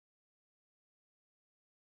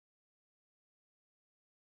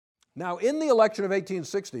Now, in the election of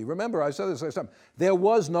 1860, remember I said this last time, there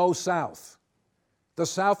was no South. The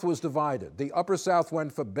South was divided. The Upper South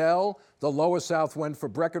went for Bell, the Lower South went for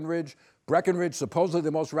Breckinridge. Breckinridge, supposedly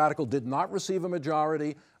the most radical, did not receive a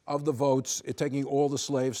majority of the votes, taking all the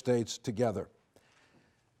slave states together.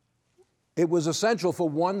 It was essential for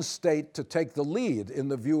one state to take the lead in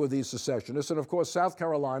the view of these secessionists, and of course South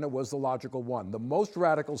Carolina was the logical one. The most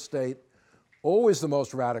radical state, always the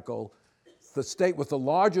most radical, the state with the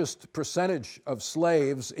largest percentage of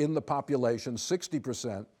slaves in the population,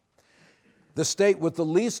 60%, the state with the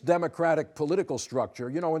least democratic political structure.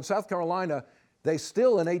 You know, in South Carolina, they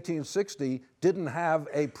still in 1860 didn't have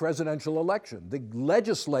a presidential election. The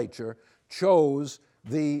legislature chose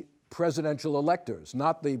the presidential electors,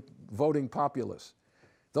 not the voting populace.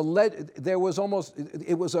 It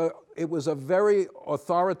was a very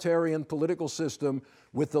authoritarian political system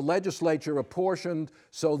with the legislature apportioned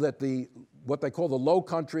so that what they call the low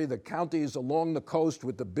country, the counties along the coast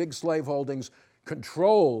with the big slave holdings,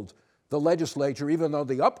 controlled the legislature, even though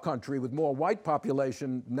the upcountry with more white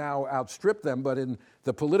population now outstripped them, but in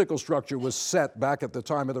the political structure was set back at the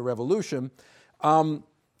time of the Revolution. And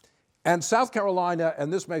South Carolina,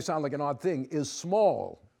 and this may sound like an odd thing, is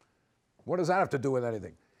small. What does that have to do with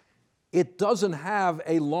anything? It doesn't have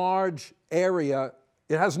a large area,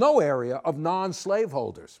 it has no area of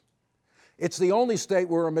non-slaveholders. It's the only state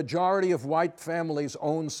where a majority of white families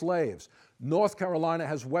own slaves. North Carolina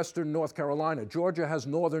has western North Carolina. Georgia has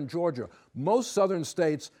northern Georgia. Most southern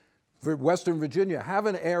states, Western Virginia, have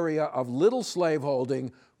an area of little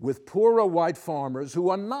slaveholding with poorer white farmers who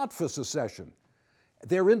are not for secession.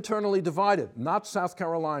 They're internally divided, not South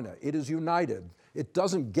Carolina. It is united. It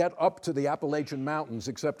doesn't get up to the Appalachian Mountains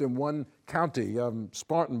except in one county,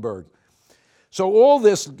 Spartanburg. So all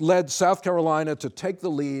this led South Carolina to take the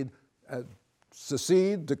lead,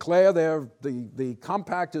 secede, declare the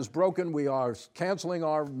compact is broken, we are canceling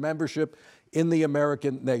our membership in the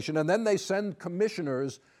American nation. And then they send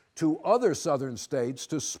commissioners to other southern states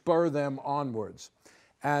to spur them onwards.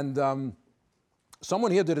 And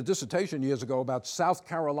someone here did a dissertation years ago about South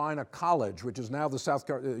Carolina College, which is now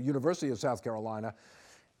the University of South Carolina,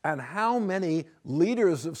 and how many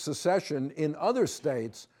leaders of secession in other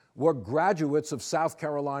states were graduates of South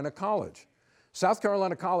Carolina College. South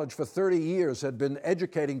Carolina College for 30 years had been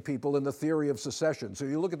educating people in the theory of secession. So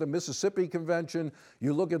you look at the Mississippi Convention,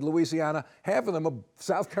 you look at Louisiana, half of them are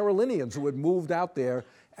South Carolinians who had moved out there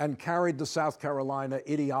and carried the South Carolina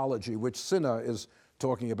ideology, which Cinna is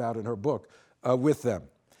talking about in her book, with them.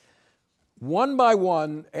 One by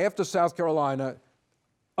one, after South Carolina,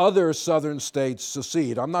 other southern states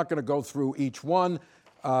secede. I'm not going to go through each one.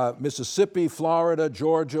 Mississippi, Florida,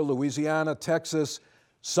 Georgia, Louisiana, Texas.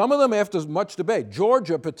 Some of them after much debate.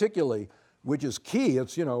 Georgia particularly, which is key.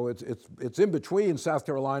 It's in between South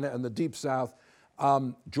Carolina and the Deep South.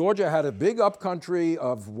 Georgia had a big upcountry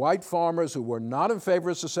of white farmers who were not in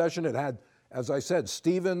favor of secession. It had, as I said,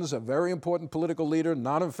 Stevens, a very important political leader,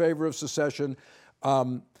 not in favor of secession.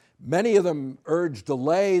 Many of them urged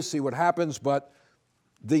delay, see what happens, but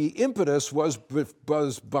the impetus was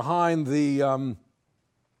behind the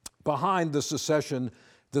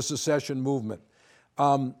secession movement.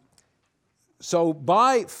 So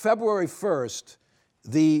by February 1st,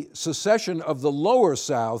 the secession of the Lower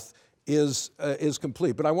South is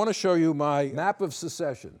complete. But I want to show you my map of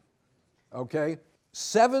secession, okay?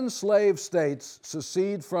 7 slave states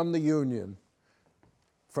secede from the Union,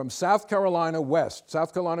 from South Carolina west,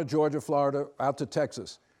 South Carolina, Georgia, Florida, out to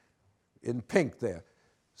Texas, in pink there.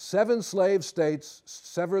 7 slave states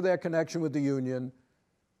sever their connection with the Union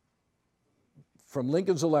from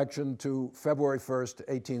Lincoln's election to February 1st,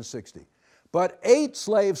 1860. But 8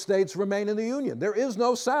 slave states remain in the Union. There is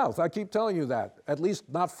no South, I keep telling you that, at least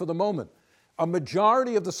not for the moment. A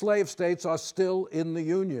majority of the slave states are still in the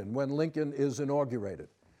Union when Lincoln is inaugurated.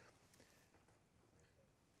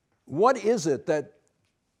 What is it that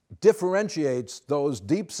differentiates those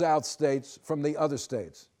Deep South states from the other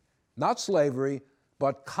states? Not slavery,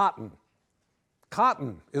 but cotton.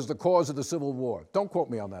 Cotton is the cause of the Civil War. Don't quote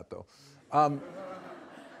me on that, though.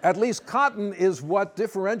 At least cotton is what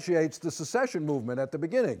differentiates the secession movement at the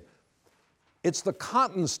beginning. It's the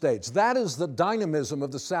cotton states. That is the dynamism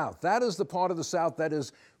of the South. That is the part of the South that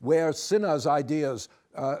is where Cinna's ideas,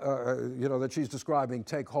 that she's describing,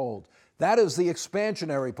 take hold. That is the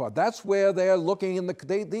expansionary part. That's where they're looking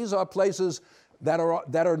these are places that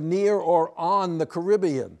are near or on the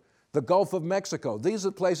Caribbean, the Gulf of Mexico. These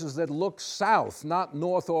are places that look south, not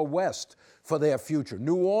north or west, for their future.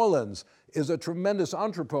 New Orleans is a tremendous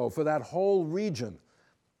entrepot for that whole region.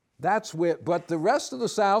 That's where, but the rest of the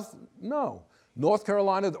South, no. North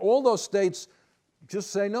Carolina, all those states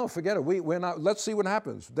just say no, forget it. We're not, let's see what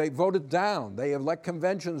happens. They voted down. They elect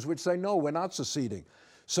conventions which say no, we're not seceding.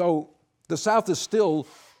 So the South is still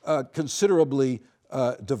considerably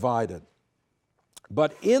divided.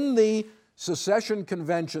 But in the secession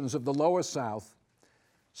conventions of the Lower South,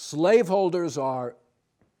 slaveholders are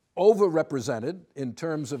overrepresented in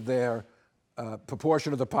terms of their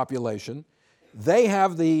proportion of the population. They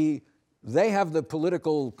have the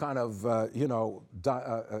political kind of,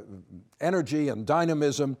 energy and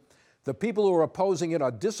dynamism. The people who are opposing it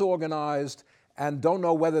are disorganized and don't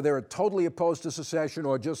know whether they're totally opposed to secession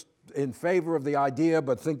or just in favor of the idea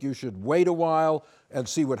but think you should wait a while and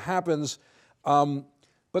see what happens.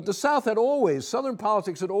 But the South had always, Southern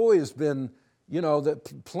politics had always been, the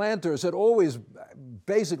planters had always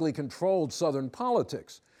basically controlled Southern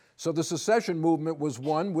politics. So the secession movement was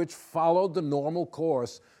one which followed the normal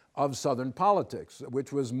course of Southern politics,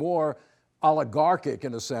 which was more oligarchic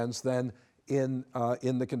in a sense than in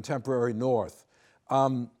the contemporary North.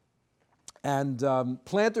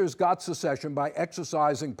 Planters got secession by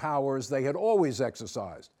exercising powers they had always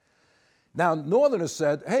exercised. Now, Northerners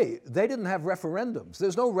said, hey, they didn't have referendums.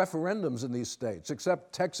 There's no referendums in these states,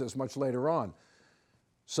 except Texas much later on.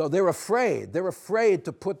 So they're afraid. They're afraid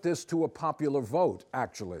to put this to a popular vote,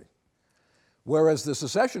 actually. Whereas the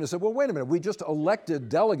secessionists said, well, wait a minute, we just elected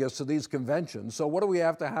delegates to these conventions, so what do we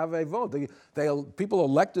have to have a vote? People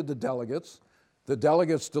elected the delegates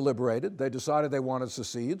deliberated, they decided they wanted to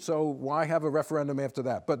secede, so why have a referendum after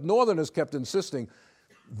that? But Northerners kept insisting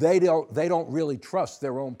they don't really trust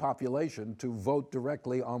their own population to vote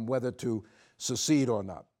directly on whether to secede or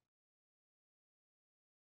not.